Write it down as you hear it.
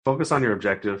focus on your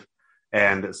objective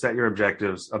and set your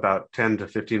objectives about 10 to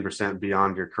 15%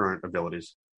 beyond your current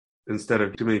abilities. Instead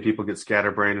of too many people get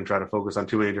scatterbrained and try to focus on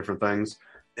too many different things.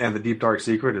 And the deep dark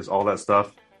secret is all that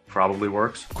stuff probably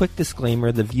works. Quick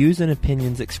disclaimer, the views and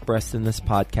opinions expressed in this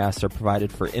podcast are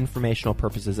provided for informational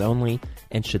purposes only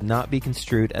and should not be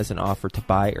construed as an offer to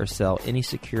buy or sell any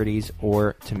securities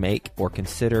or to make or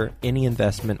consider any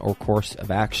investment or course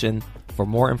of action. For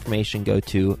more information, go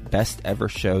to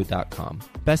bestevershow.com.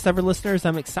 Best Ever listeners,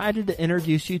 I'm excited to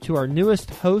introduce you to our newest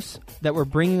host that we're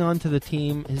bringing onto the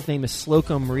team. His name is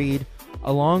Slocum Reed.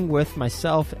 Along with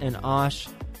myself and Ash,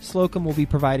 Slocum will be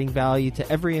providing value to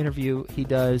every interview he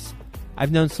does.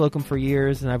 I've known Slocum for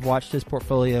years, and I've watched his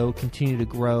portfolio continue to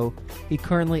grow. He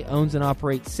currently owns and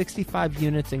operates 65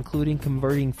 units, including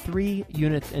converting 3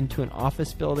 units into an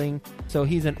office building. So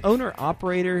he's an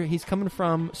owner-operator. He's coming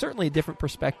from certainly a different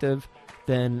perspective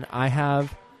than I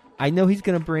have. I know he's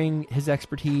going to bring his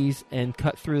expertise and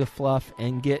cut through the fluff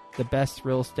and get the best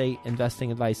real estate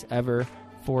investing advice ever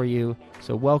for you.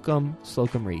 So welcome,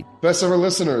 Slocum Reed. Best Ever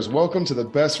listeners, welcome to the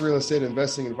Best Real Estate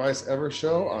Investing Advice Ever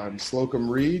show. I'm Slocum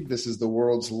Reed. This is the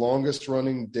world's longest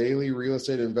running daily real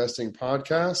estate investing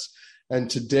podcast. And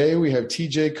today we have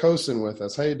TJ Kosin with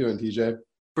us. How you doing, TJ?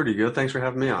 Pretty good. Thanks for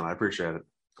having me on. I appreciate it.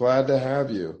 Glad to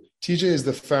have you. TJ is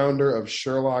the founder of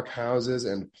Sherlock Houses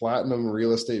and Platinum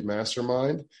Real Estate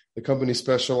Mastermind. The company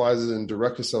specializes in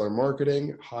direct-to-seller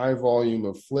marketing, high volume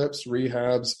of flips,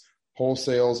 rehabs,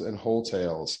 wholesales, and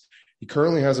wholetails. He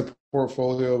currently has a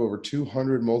portfolio of over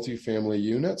 200 multifamily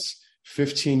units,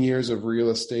 15 years of real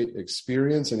estate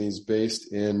experience, and he's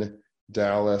based in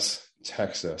Dallas,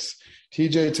 Texas.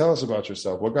 TJ, tell us about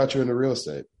yourself. What got you into real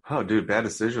estate? Oh, dude, bad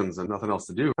decisions and nothing else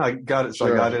to do. I got it. So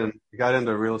Sure. I got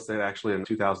into real estate actually in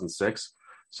 2006.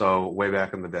 So way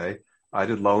back in the day, I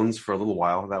did loans for a little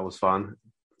while. That was fun.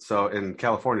 So in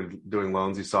California, doing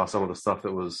loans, you saw some of the stuff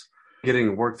that was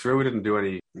getting worked through. We didn't do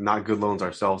any not good loans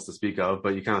ourselves to speak of,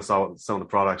 but you kind of saw what some of the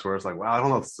products where it's like, wow, I don't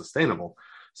know if it's sustainable.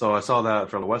 So I saw that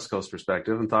from a West Coast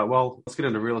perspective and thought, well, let's get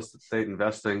into real estate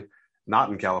investing, not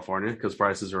in California because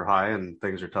prices are high and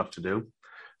things are tough to do.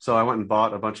 So I went and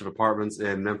bought a bunch of apartments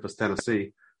in Memphis,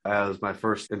 Tennessee as my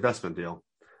first investment deal.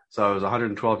 So it was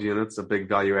 112 units, a big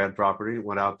value add property,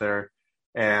 went out there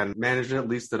and managed it,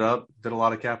 leased it up, did a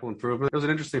lot of capital improvement. It was an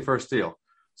interesting first deal.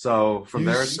 So from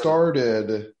there, you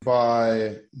started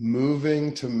by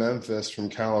moving to Memphis from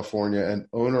California and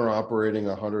owner operating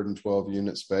 112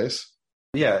 unit space.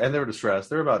 Yeah, and they were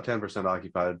distressed. They were about 10%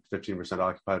 occupied, 15%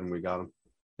 occupied when we got them.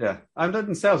 Yeah, I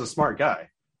didn't say I was a smart guy.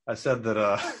 I said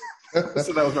that.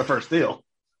 So that was my first deal.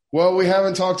 Well, we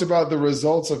haven't talked about the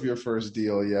results of your first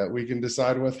deal yet. We can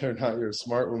decide whether or not you're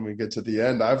smart when we get to the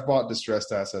end. I've bought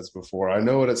distressed assets before. I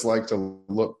know what it's like to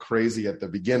look crazy at the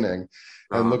beginning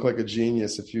and look like a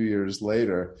genius a few years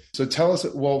later. So tell us,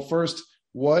 well, first,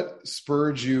 what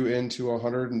spurred you into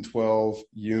 112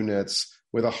 units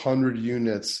with 100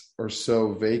 units or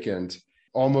so vacant,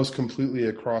 almost completely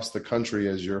across the country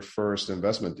as your first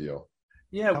investment deal?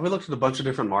 Yeah, we looked at a bunch of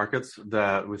different markets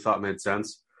that we thought made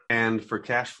sense. And for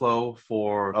cash flow,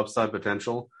 for upside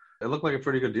potential, it looked like a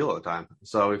pretty good deal at the time.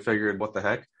 So we figured, what the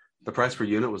heck? The price per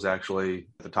unit was actually,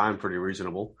 at the time, pretty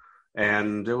reasonable.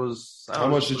 And it was... How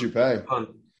much did you pay?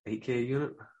 $8K a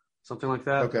unit, something like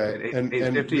that. Okay.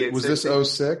 And was this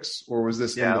 06 or was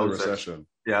this in the recession?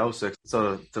 Yeah, 06.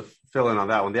 So to fill in on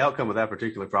that one, the outcome of that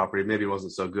particular property maybe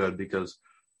wasn't so good because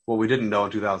what we didn't know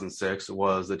in 2006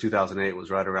 was that 2008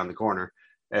 was right around the corner.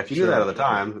 If you knew that at the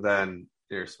time, then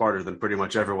you're smarter than pretty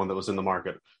much everyone that was in the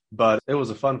market. But it was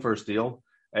a fun first deal.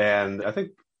 And I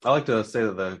think I like to say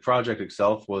that the project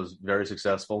itself was very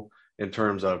successful in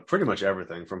terms of pretty much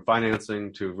everything from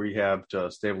financing to rehab to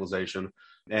stabilization.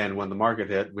 And when the market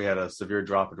hit, we had a severe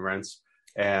drop in rents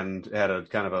and had a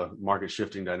kind of a market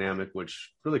shifting dynamic,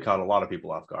 which really caught a lot of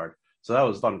people off guard. So that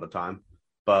was fun at the time.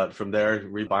 But from there,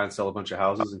 we buy and sell a bunch of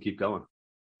houses and keep going.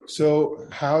 So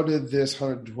how did this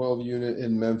 112 unit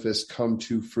in Memphis come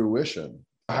to fruition?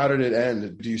 How did it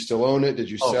end? Do you still own it?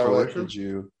 Did you sell it? Did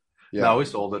you? Yeah. No, we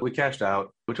sold it. We cashed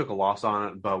out. We took a loss on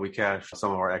it, but we cashed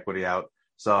some of our equity out.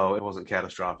 So it wasn't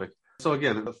catastrophic. So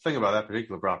again, the thing about that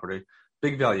particular property,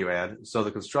 big value add. So the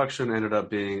construction ended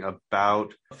up being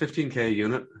about $15K a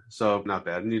unit. So not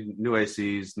bad. Need new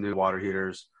ACs, new water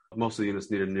heaters. Most of the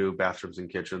units needed new bathrooms and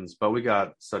kitchens, but we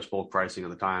got such bulk pricing at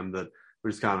the time that we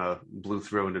just kind of blew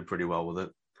through and did pretty well with it.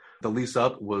 The lease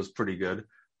up was pretty good,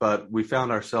 but we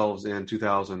found ourselves in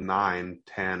 2009,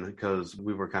 10, because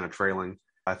we were kind of trailing,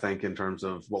 I think, in terms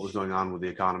of what was going on with the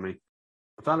economy.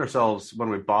 We found ourselves, when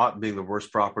we bought, being the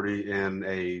worst property in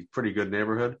a pretty good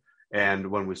neighborhood.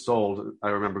 And when we sold,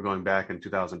 I remember going back in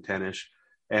 2010-ish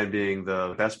and being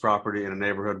the best property in a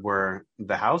neighborhood where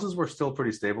the houses were still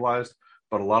pretty stabilized,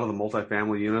 but a lot of the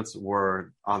multifamily units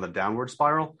were on the downward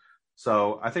spiral.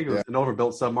 So I think it was an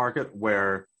overbuilt submarket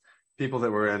where people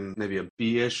that were in maybe a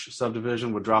B-ish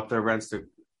subdivision would drop their rents to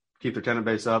keep their tenant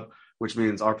base up, which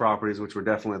means our properties, which were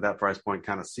definitely at that price point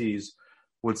kind of C's,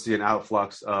 would see an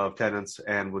outflux of tenants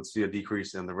and would see a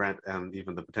decrease in the rent and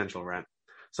even the potential rent.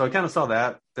 So I kind of saw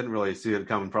that, didn't really see it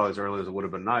coming probably as early as it would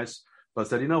have been nice, but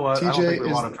said, you know what, TJ, I don't think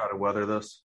we want to try to weather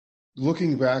this.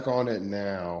 Looking back on it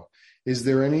now, is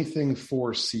there anything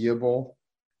foreseeable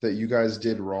that you guys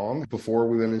did wrong before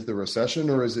we went into the recession,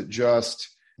 or is it just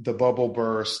the bubble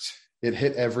burst, it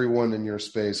hit everyone in your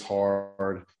space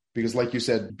hard? Because like you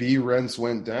said, B rents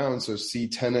went down, so C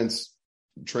tenants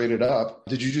traded up.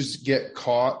 Did you just get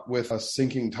caught with a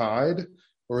sinking tide?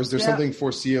 Or is there something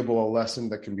foreseeable, a lesson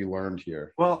that can be learned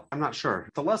here? Well, I'm not sure.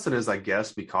 The lesson is, I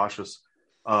guess, be cautious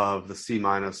of the C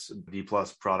minus, D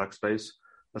plus product space,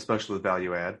 especially with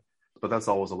value add. But that's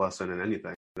always a lesson in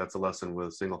anything. That's a lesson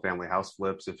with single family house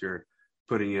flips. If you're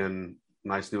putting in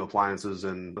nice new appliances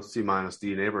in a C minus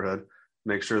D neighborhood,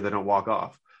 make sure they don't walk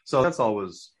off. So that's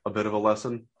always a bit of a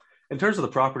lesson. In terms of the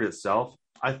property itself,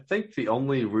 I think the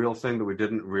only real thing that we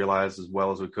didn't realize as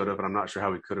well as we could have, and I'm not sure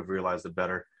how we could have realized it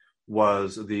better,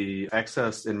 was the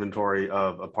excess inventory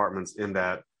of apartments in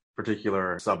that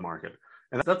particular submarket.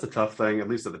 And that's a tough thing, at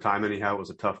least at the time anyhow, it was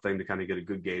a tough thing to kind of get a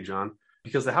good gauge on,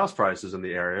 because the house prices in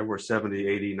the area were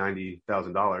 $70,000, $80,000,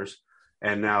 $90,000.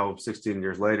 And now 16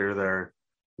 years later, they're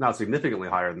not significantly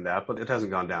higher than that, but it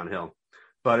hasn't gone downhill.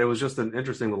 But it was just an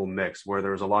interesting little mix where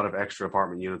there was a lot of extra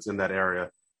apartment units in that area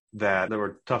that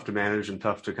were tough to manage and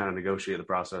tough to kind of negotiate the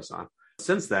process on.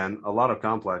 Since then, a lot of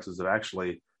complexes have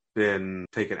actually been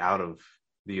taken out of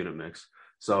the unit mix.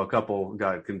 So a couple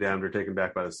got condemned or taken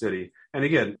back by the city. And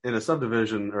again, in a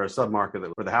subdivision or a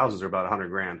submarket where the houses are about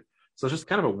 $100,000. So it's just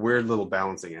kind of a weird little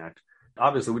balancing act.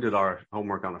 Obviously, we did our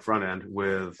homework on the front end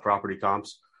with property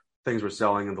comps. Things were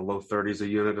selling in the low 30s a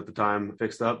unit at the time,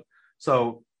 fixed up.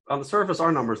 So on the surface,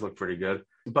 our numbers look pretty good.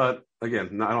 But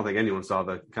again, I don't think anyone saw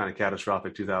the kind of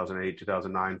catastrophic 2008,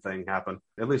 2009 thing happen,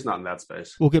 at least not in that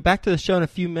space. We'll get back to the show in a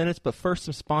few minutes, but first,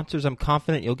 some sponsors I'm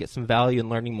confident you'll get some value in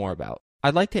learning more about.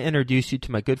 I'd like to introduce you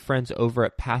to my good friends over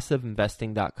at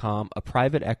PassiveInvesting.com, a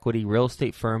private equity real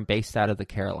estate firm based out of the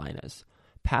Carolinas.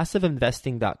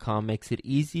 PassiveInvesting.com makes it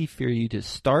easy for you to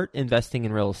start investing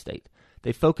in real estate.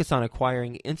 They focus on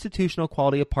acquiring institutional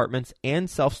quality apartments and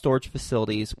self-storage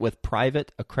facilities with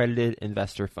private accredited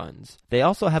investor funds. They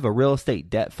also have a real estate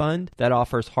debt fund that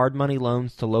offers hard money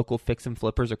loans to local fix and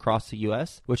flippers across the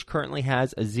U.S., which currently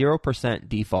has a 0%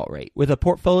 default rate. With a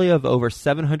portfolio of over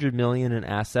 $700 million in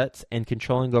assets and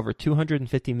controlling over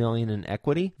 $250 million in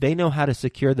equity, they know how to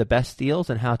secure the best deals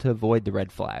and how to avoid the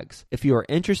red flags. If you are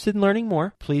interested in learning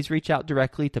more, please reach out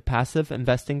directly to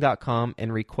PassiveInvesting.com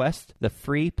and request the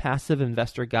free Passive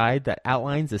Investor Guide that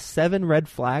outlines the 7 red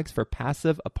flags for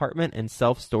passive apartment and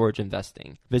self-storage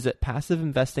investing. Visit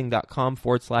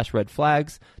PassiveInvesting.com/red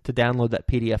flags to download that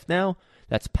PDF now.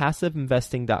 That's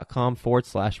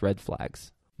PassiveInvesting.com/red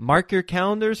flags. Mark your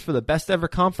calendars for the Best Ever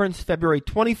Conference, February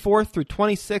 24th through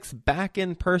 26th, back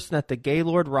in person at the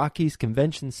Gaylord Rockies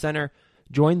Convention Center.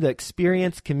 Join the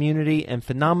experienced community and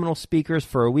phenomenal speakers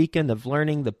for a weekend of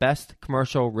learning the best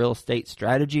commercial real estate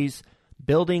strategies,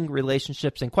 building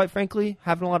relationships, and quite frankly,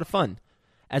 having a lot of fun.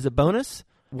 As a bonus,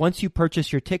 once you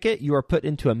purchase your ticket, you are put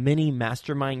into a mini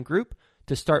mastermind group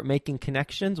to start making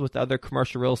connections with other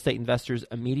commercial real estate investors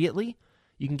immediately.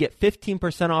 You can get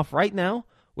 15% off right now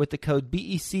with the code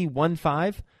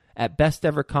BEC15 at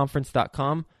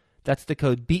besteverconference.com. That's the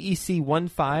code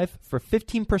BEC15 for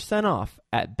 15% off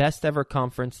at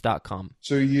besteverconference.com.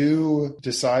 So you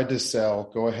decide to sell,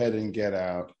 go ahead and get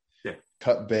out,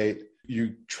 cut bait.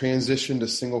 You transitioned to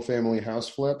single family house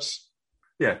flips?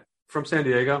 Yeah. From San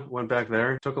Diego, went back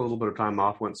there, took a little bit of time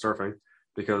off, went surfing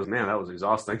because, man, that was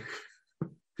exhausting.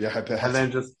 Yeah, I bet. And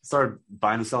then just started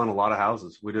buying and selling a lot of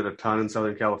houses. We did a ton in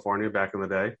Southern California back in the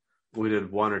day. We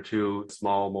did 1 or 2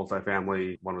 small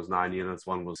multifamily. One was 9 units,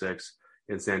 one was 6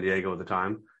 in San Diego at the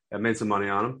time. I made some money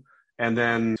on them. And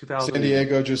then San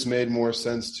Diego just made more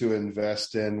sense to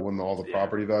invest in when all the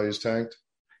property values tanked?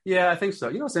 Yeah, I think so.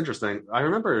 You know, it's interesting. I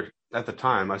remember at the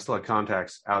time, I still had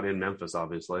contacts out in Memphis,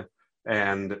 obviously,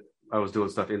 and I was doing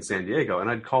stuff in San Diego, and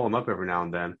I'd call them up every now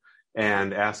and then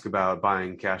and ask about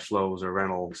buying cash flows or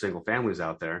rental single families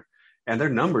out there. And their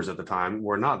numbers at the time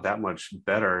were not that much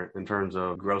better in terms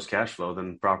of gross cash flow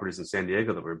than properties in San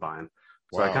Diego that we were buying.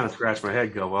 So I kind of scratched my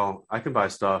head, go, well, I can buy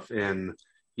stuff in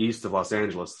east of Los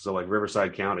Angeles, so like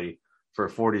Riverside County, for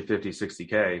 40, 50,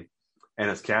 60K, and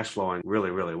it's cash flowing really,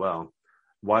 really well.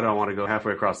 why do I want to go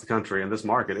halfway across the country in this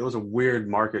market? It was a weird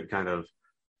market kind of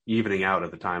evening out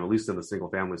at the time, at least in the single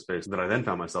family space that I then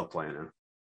found myself playing in.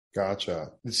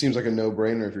 Gotcha. It seems like a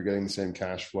no-brainer if you're getting the same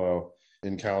cash flow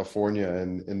in California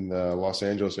and in the Los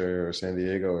Angeles area or San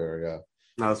Diego area.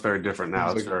 No, it's very different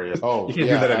now. It's very, you can't do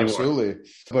that anymore. Absolutely.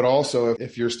 But also,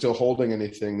 if you're still holding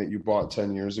anything that you bought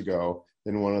 10 years ago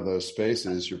in one of those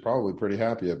spaces, you're probably pretty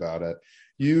happy about it.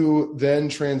 You then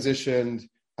transitioned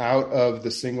out of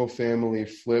the single family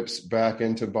flips back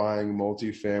into buying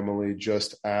multifamily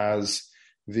just as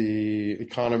the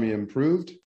economy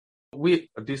improved. We have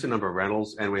a decent number of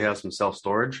rentals and we have some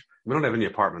self-storage. We don't have any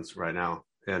apartments right now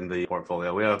in the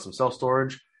portfolio. We have some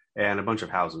self-storage and a bunch of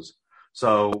houses.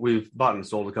 So we've bought and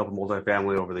sold a couple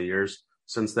multifamily over the years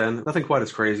since then. Nothing quite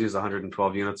as crazy as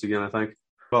 112 units again, I think.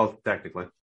 Well, technically.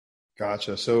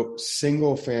 Gotcha. So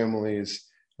single families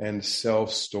and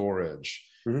self-storage.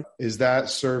 Mm-hmm. Is that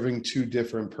serving two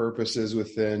different purposes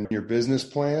within your business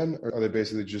plan, or are they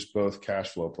basically just both cash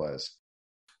flow plays?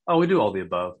 Oh, we do all the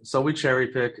above. So we cherry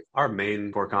pick. Our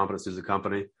main core competency as a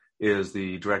company is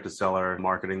the direct-to-seller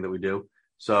marketing that we do.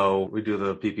 So we do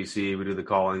the PPC, we do the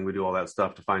calling, we do all that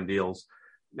stuff to find deals.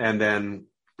 And then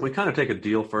we kind of take a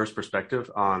deal-first perspective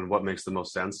on what makes the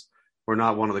most sense. We're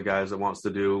not one of the guys that wants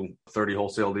to do 30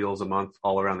 wholesale deals a month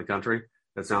all around the country.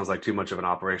 That sounds like too much of an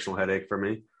operational headache for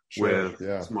me. Sure,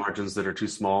 with margins that are too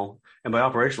small. And by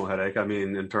operational headache, I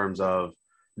mean in terms of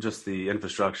just the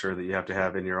infrastructure that you have to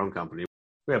have in your own company.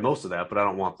 We have most of that, but I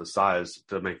don't want the size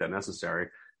to make that necessary.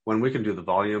 When we can do the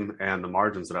volume and the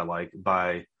margins that I like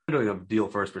by doing a deal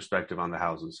first perspective on the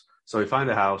houses. So we find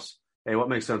a house. Hey, what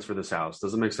makes sense for this house?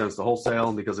 Does it make sense to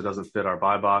wholesale because it doesn't fit our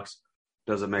buy box?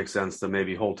 Does it make sense to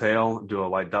maybe wholesale, do a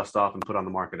light dust off and put on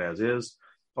the market as is?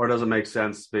 Or does it make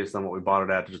sense based on what we bought it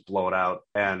at to just blow it out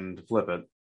and flip it?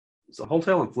 So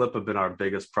wholesale and flip have been our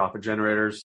biggest profit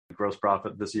generators, gross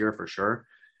profit this year for sure.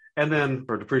 And then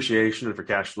for depreciation and for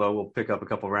cash flow, we'll pick up a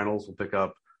couple of rentals. We'll pick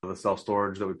up the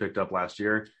self-storage that we picked up last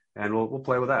year, and we'll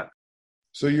play with that.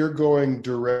 So you're going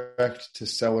direct to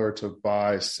seller to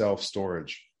buy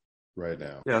self-storage right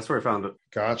now? Yeah, that's where I found it.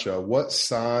 Gotcha. What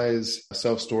size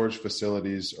self-storage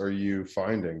facilities are you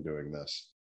finding doing this?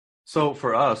 So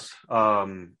for us,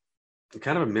 kind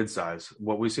of a mid-size.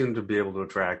 What we seem to be able to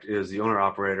attract is the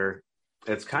owner-operator.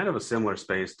 It's kind of a similar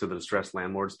space to the distressed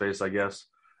landlord space, I guess,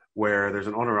 where there's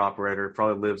an owner-operator,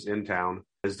 probably lives in town,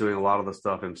 is doing a lot of the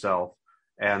stuff himself,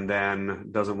 and then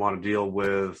doesn't want to deal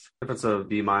with, if it's a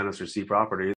B- or C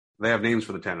property, they have names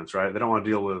for the tenants, right? They don't want to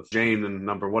deal with Jane and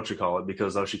number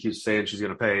because she keeps saying she's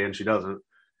going to pay and she doesn't,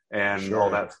 and all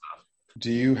that stuff.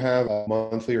 Do you have a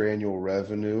monthly or annual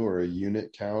revenue or a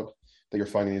unit count that you're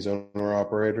finding these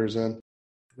owner-operators in? I'm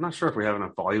not sure if we have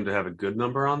enough volume to have a good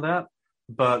number on that,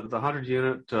 but the 100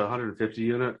 unit to 150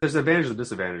 unit, there's advantages and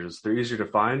disadvantages. They're easier to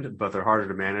find, but they're harder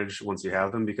to manage once you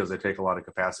have them because they take a lot of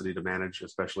capacity to manage,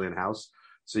 especially in-house.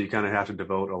 So you kind of have to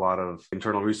devote a lot of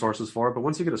internal resources for it. But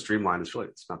once you get it streamlined,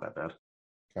 it's not that bad.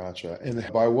 Gotcha. And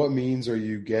by what means are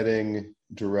you getting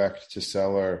direct to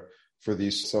seller for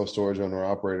these self-storage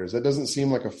owner-operators? That doesn't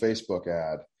seem like a Facebook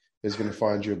ad is going to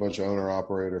find you a bunch of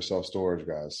owner-operator self-storage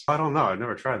guys. I don't know. I've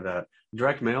never tried that.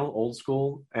 Direct mail, old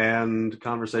school, and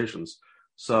conversations.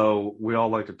 So we all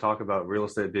like to talk about real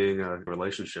estate being a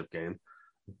relationship game,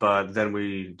 but then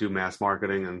we do mass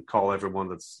marketing and call everyone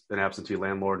that's an absentee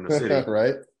landlord in the city.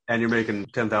 Right. And you're making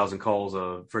 10,000 calls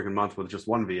a freaking month with just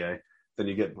one VA. Then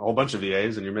you get a whole bunch of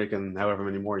VAs and you're making however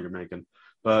many more you're making.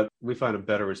 But we find a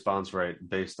better response rate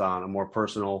based on a more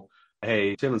personal,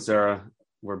 hey, Tim and Sarah,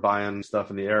 we're buying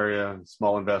stuff in the area,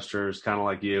 small investors, kind of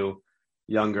like you,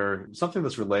 younger, something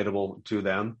that's relatable to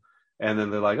them. And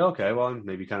then they're like, okay, well, I'm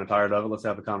maybe kind of tired of it. Let's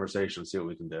have a conversation and see what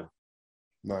we can do.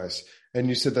 Nice. And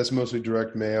you said that's mostly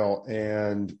direct mail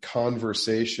and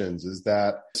conversations. Is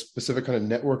that specific kind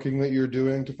of networking that you're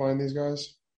doing to find these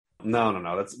guys? No.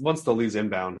 That's once the lead's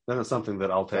inbound, then it's something that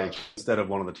I'll take instead of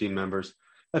one of the team members.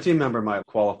 A team member might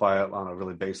qualify it on a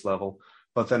really base level,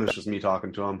 but then it's just me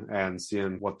talking to them and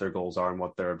seeing what their goals are and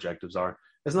what their objectives are.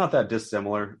 It's not that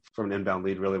dissimilar from an inbound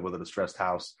lead, really, with a distressed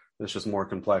house. It's just more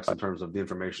complex in terms of the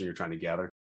information you're trying to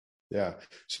gather. Yeah.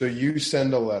 So you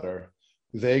send a letter,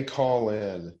 they call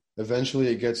in, eventually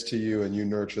it gets to you and you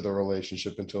nurture the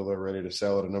relationship until they're ready to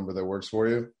sell at a number that works for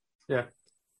you. Yeah.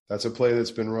 That's a play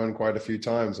that's been run quite a few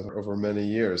times over many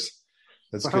years.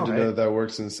 That's good to know that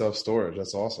works in self-storage.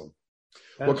 That's awesome.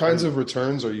 What kinds of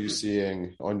returns are you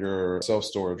seeing on your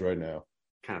self-storage right now?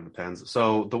 Kind of depends.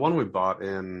 So the one we bought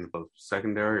in the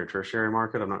secondary or tertiary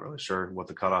market, I'm not really sure what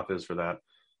the cutoff is for that.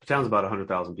 The town's about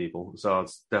 100,000 people. So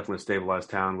it's definitely a stabilized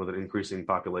town with an increasing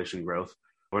population growth.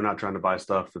 We're not trying to buy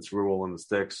stuff that's rural in the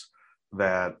sticks.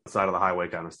 that side of the highway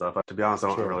kind of stuff. To be honest,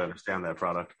 I don't really understand that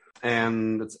product.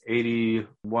 And it's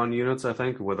 81 units, I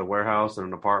think, with a warehouse and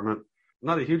an apartment.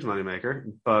 Not a huge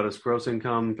moneymaker, but its gross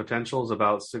income potential is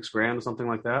about $6,000 or something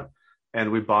like that.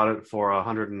 And we bought it for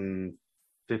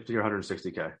 150 or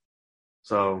 160K.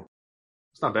 So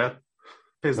it's not bad.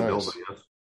 Pays the bills, I guess.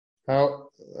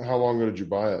 How long ago did you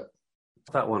buy it?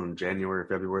 That one in January,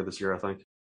 February this year, I think.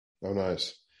 Oh,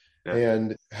 nice. Yeah.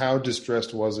 And how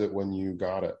distressed was it when you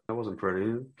got it? It wasn't pretty.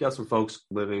 You got some folks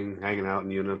hanging out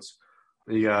in units.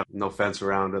 You got no fence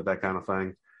around it, that kind of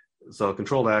thing. So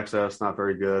controlled access, not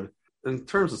very good. In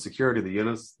terms of security, the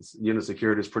unit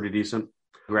security is pretty decent.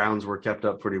 Grounds were kept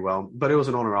up pretty well, but it was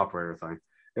an owner-operator thing.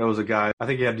 It was a guy, I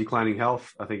think he had declining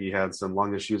health. I think he had some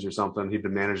lung issues or something. He'd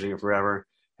been managing it forever,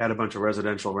 had a bunch of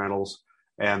residential rentals.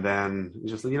 And then he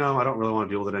just said, I don't really want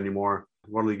to deal with it anymore.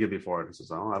 What will you give me for it? He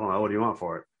says, I don't know. What do you want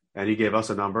for it? And he gave us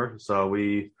a number. So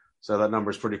we said that number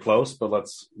is pretty close, but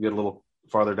let's get a little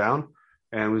farther down.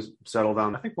 And we settled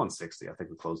on, I think 160. I think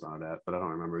we closed on it at, but I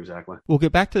don't remember exactly. We'll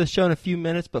get back to the show in a few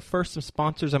minutes, but first some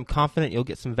sponsors I'm confident you'll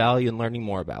get some value in learning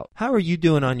more about. How are you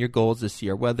doing on your goals this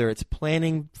year? Whether it's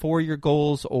planning for your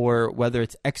goals or whether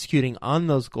it's executing on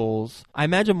those goals, I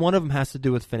imagine one of them has to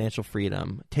do with financial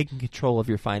freedom, taking control of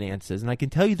your finances. And I can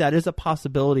tell you that is a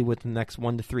possibility within the next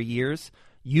 1 to 3 years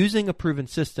using a proven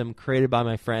system created by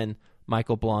my friend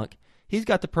Michael Blanc. He's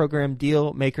got the program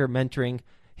Deal Maker Mentoring.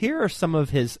 Here are some of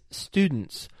his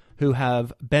students who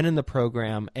have been in the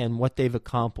program and what they've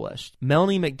accomplished.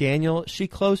 Melanie McDaniel, she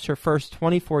closed her first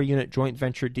 24-unit joint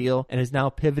venture deal and is now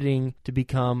pivoting to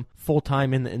become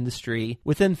full-time in the industry.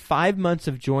 Within 5 months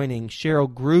of joining,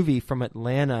 Cheryl Groovy from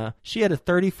Atlanta, she had a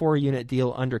 34-unit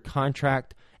deal under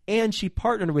contract, and she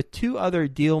partnered with 2 other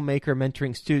Deal Maker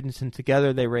Mentoring students, and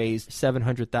together they raised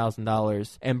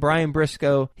 $700,000. And Brian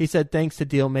Briscoe, he said thanks to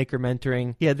Deal Maker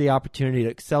Mentoring, he had the opportunity to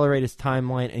accelerate his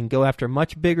timeline and go after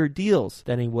much bigger deals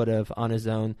than he would have on his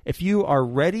own. If you are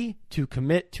ready to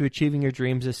commit to achieving your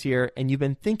dreams this year and you've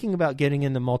been thinking about getting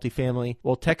into multifamily,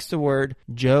 well, text the word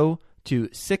Joe to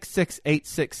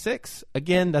 66866.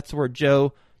 Again, that's the word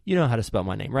Joe. You know how to spell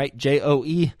my name, right? Joe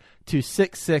to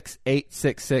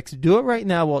 66866. Do it right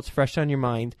now while it's fresh on your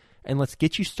mind, and let's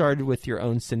get you started with your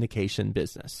own syndication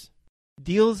business.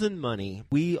 Deals in money.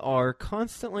 We are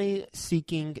constantly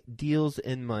seeking deals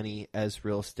in money as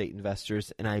real estate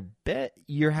investors, and I bet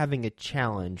you're having a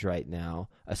challenge right now,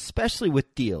 especially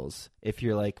with deals, if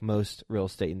you're like most real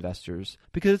estate investors,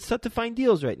 because it's tough to find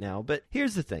deals right now. But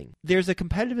here's the thing. There's a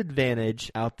competitive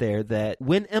advantage out there that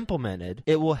when implemented,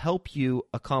 it will help you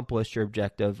accomplish your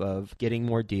objective of getting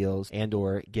more deals and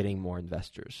or getting more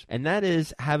investors. And that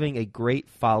is having a great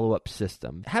follow-up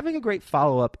system. Having a great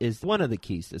follow-up is one of the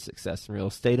keys to success in real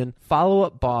estate, and Follow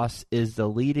Up Boss is the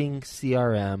leading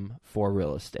CRM for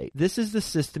real estate. This is the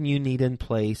system you need in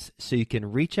place so you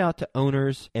can reach out to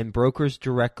owners and brokers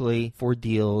directly for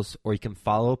deals, or you can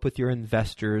follow up with your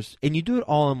investors, and you do it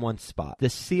all in one spot. The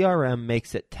CRM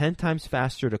makes it 10 times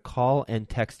faster to call and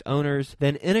text owners,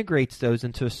 then integrates those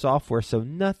into a software so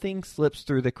nothing slips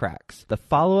through the cracks. The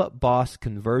Follow Up Boss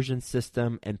conversion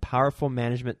system and powerful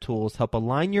management tools help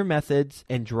align your methods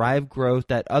and drive growth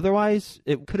that otherwise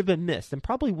it could have been missed and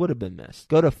probably would have been missed.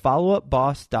 Go to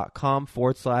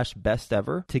followupboss.com/best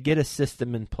ever to get a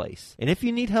system in place. And if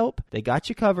you need help, they got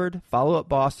you covered. Follow Up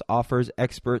Boss offers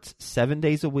experts 7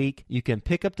 days a week. You can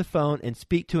pick up the phone and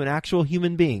speak to an actual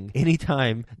human being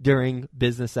anytime during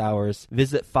business hours.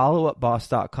 Visit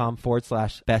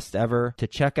followupboss.com/best ever to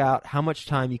check out how much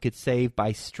time you could save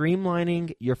by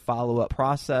streamlining your follow-up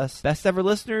process. Best Ever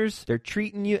listeners, they're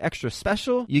treating you extra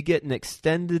special. You get an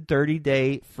extended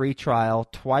 30-day free trial,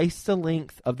 twice the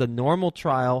length of the normal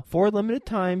trial for a limited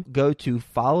time. Go to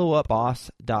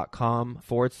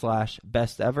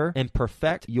followupboss.com/best ever and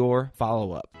perfect your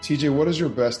follow-up. TJ, what is your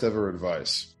best ever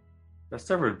advice?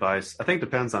 Best ever advice, I think,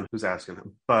 depends on who's asking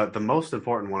him. But the most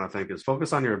important one, I think, is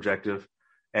focus on your objective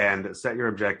and set your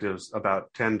objectives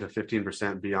about 10 to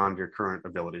 15% beyond your current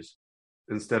abilities.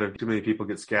 Instead of too many people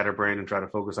get scatterbrained and try to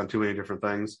focus on too many different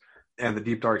things. And the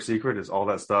deep, dark secret is all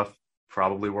that stuff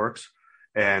probably works.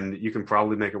 And you can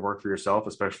probably make it work for yourself,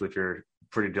 especially if you're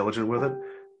pretty diligent with it.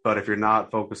 But if you're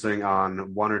not focusing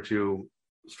on 1 or 2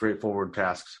 straightforward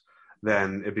tasks,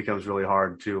 then it becomes really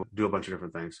hard to do a bunch of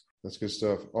different things. That's good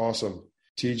stuff. Awesome.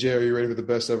 TJ, are you ready for the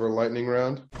best ever lightning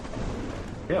round?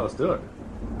 Yeah, let's do it.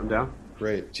 I'm down.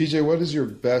 Great. TJ, what is your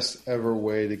best ever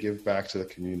way to give back to the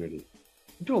community?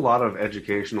 We do a lot of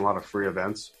education, a lot of free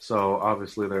events. So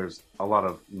obviously there's a lot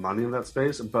of money in that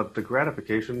space, but the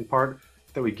gratification part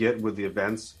that we get with the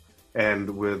events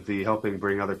and with the helping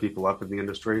bring other people up in the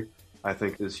industry, I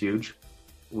think is huge.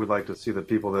 We'd like to see the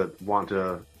people that want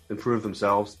to improve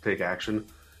themselves, take action,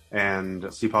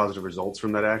 and see positive results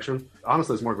from that action.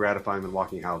 Honestly, it's more gratifying than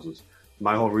walking houses.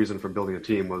 My whole reason for building a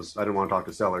team was I didn't want to talk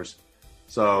to sellers.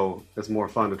 So it's more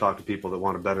fun to talk to people that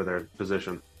want to better their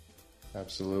position.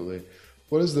 Absolutely.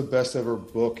 What is the best ever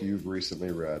book you've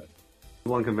recently read?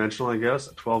 One conventional, I guess,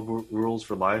 12 Rules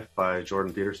for Life by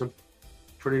Jordan Peterson.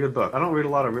 Pretty good book. I don't read a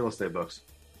lot of real estate books.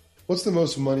 What's the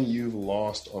most money you've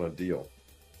lost on a deal?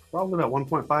 Probably about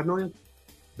 1.5 million.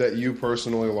 That you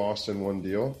personally lost in one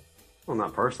deal? Well,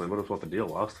 not personally, but it's what the deal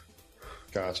lost.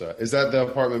 Gotcha. Is that the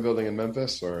apartment building in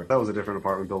Memphis, or? That was a different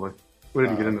apartment building. We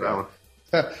didn't get into that one.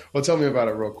 Well, tell me about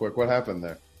it real quick. What happened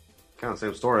there? Kind of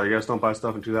same story. I guess don't buy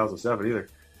stuff in 2007 either.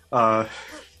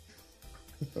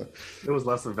 It was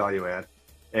less of value add,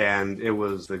 and it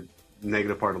was the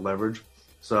negative part of leverage.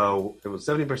 So it was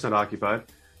 70% occupied.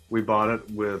 We bought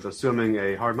it with assuming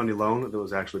a hard money loan that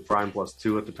was actually prime plus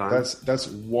 2 at the time. That's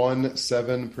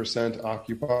 17%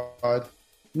 occupied?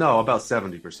 No, about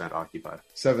 70% occupied.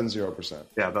 70%.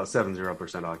 Yeah, about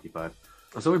 70% occupied.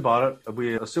 So we bought it.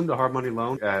 We assumed a hard money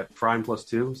loan at prime plus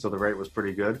 2, so the rate was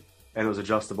pretty good. And it was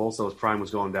adjustable, so as prime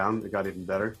was going down, it got even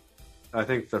better. I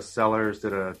think the sellers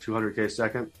did a $200K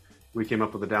second. We came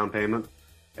up with a down payment,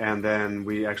 and then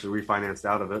we actually refinanced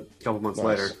out of it a couple months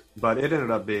later. But it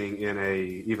ended up being in a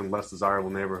even less desirable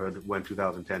neighborhood when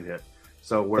 2010 hit.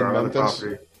 So where our other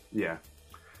property,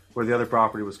 where the other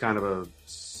property was kind of a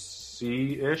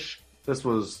C-ish, this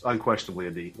was unquestionably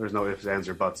a D. There's no ifs, ands,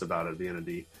 or buts about it being a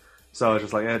D. So it's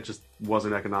just like, it just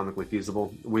wasn't economically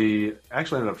feasible. We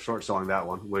actually ended up short selling that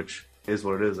one, which is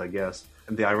what it is, I guess.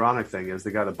 And the ironic thing is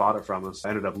the guy that bought it from us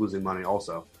ended up losing money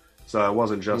also. So it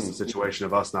wasn't just a situation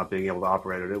of us not being able to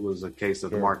operate it. It was a case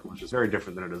of the market, which is very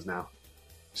different than it is now.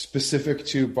 Specific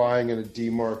to buying in a D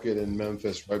market in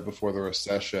Memphis right before the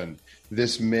recession,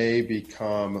 this may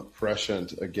become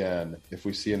prescient again if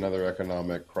we see another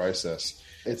economic crisis.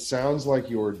 It sounds like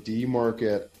your D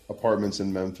market apartments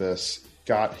in Memphis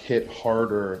got hit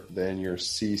harder than your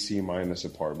CC minus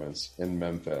apartments in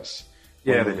Memphis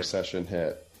when the recession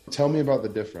hit. Tell me about the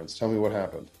difference. Tell me what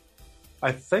happened.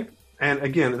 I think, and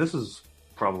again, this is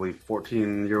probably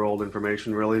 14-year-old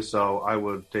information, really, so I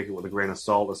would take it with a grain of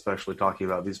salt, especially talking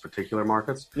about these particular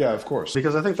markets. Yeah, of course.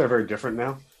 Because I think they're very different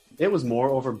now. It was more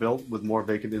overbuilt with more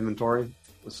vacant inventory.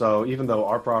 So even though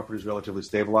our property is relatively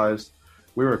stabilized,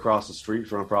 we were across the street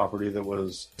from a property that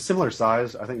was similar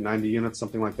size, I think 90 units,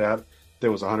 something like that.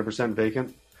 That was 100%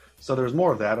 vacant. So there's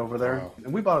more of that over there. Wow.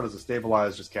 And we bought it as a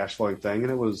stabilized, just cash flowing thing,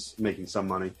 and it was making some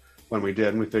money when we did,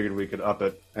 and we figured we could up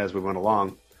it as we went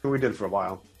along. And we did for a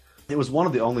while. It was one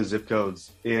of the only zip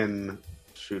codes in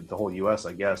the whole U.S.,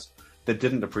 I guess, that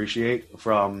didn't depreciate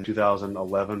from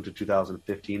 2011 to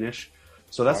 2015-ish.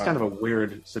 So that's kind of a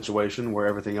weird situation where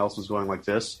everything else was going like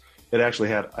this. It actually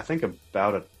had, I think,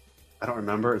 about I don't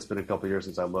remember, it's been a couple of years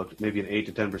since I looked, maybe an 8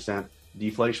 to 10%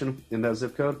 deflation in that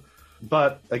zip code.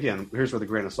 But again, here's where the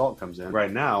grain of salt comes in.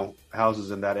 Right now, houses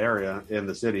in that area in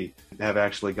the city have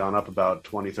actually gone up about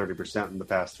 20, 30% in the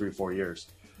past 3-4 years.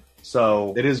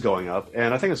 So it is going up.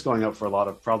 And I think it's going up for a lot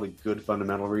of probably good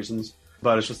fundamental reasons,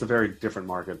 but it's just a very different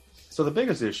market. So the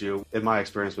biggest issue, in my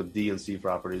experience with D and C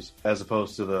properties, as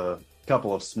opposed to the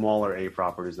couple of smaller A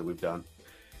properties that we've done,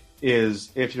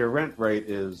 is if your rent rate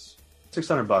is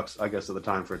 $600, I guess at the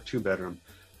time for a 2-bedroom,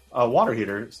 a water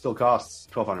heater still costs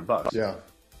 $1,200. Yeah.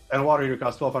 And a water heater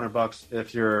costs $1,200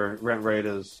 if your rent rate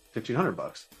is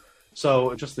 $1,500.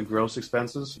 So just the gross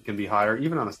expenses can be higher,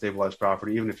 even on a stabilized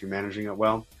property, even if you're managing it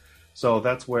well. So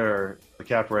that's where the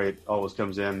cap rate always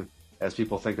comes in, as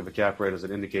people think of a cap rate as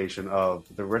an indication of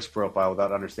the risk profile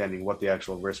without understanding what the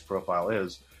actual risk profile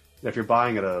is. If you're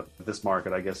buying at this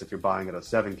market, I guess if you're buying at a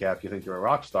 7 cap, you think you're a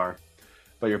rock star,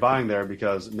 but you're buying there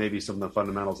because maybe some of the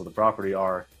fundamentals of the property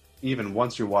are, even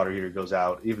once your water heater goes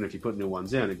out, even if you put new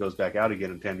ones in, it goes back out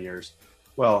again in 10 years.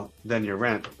 Well, then your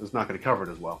rent is not going to cover it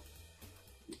as well.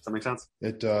 Does that make sense?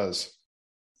 It does.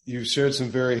 You've shared some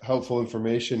very helpful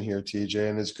information here, TJ,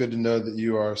 and it's good to know that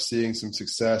you are seeing some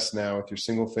success now with your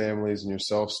single families and your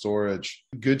self-storage.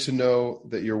 Good to know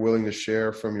that you're willing to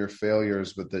share from your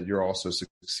failures, but that you're also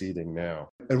succeeding now.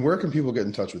 And where can people get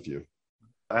in touch with you?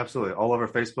 Absolutely. All over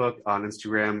Facebook, on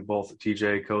Instagram, both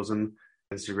TJ Kozin,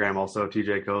 Instagram also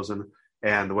TJ Kozin,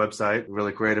 and the website,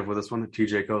 really creative with this one,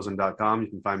 tjkozin.com. You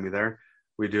can find me there.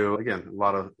 We do, again, a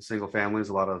lot of single families,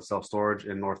 a lot of self-storage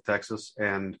in North Texas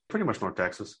and pretty much North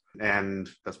Texas. And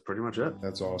that's pretty much it.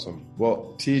 That's awesome.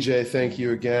 Well, TJ, thank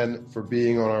you again for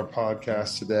being on our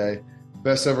podcast today.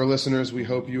 Best ever listeners, we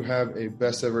hope you have a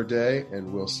best ever day,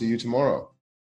 and we'll see you tomorrow.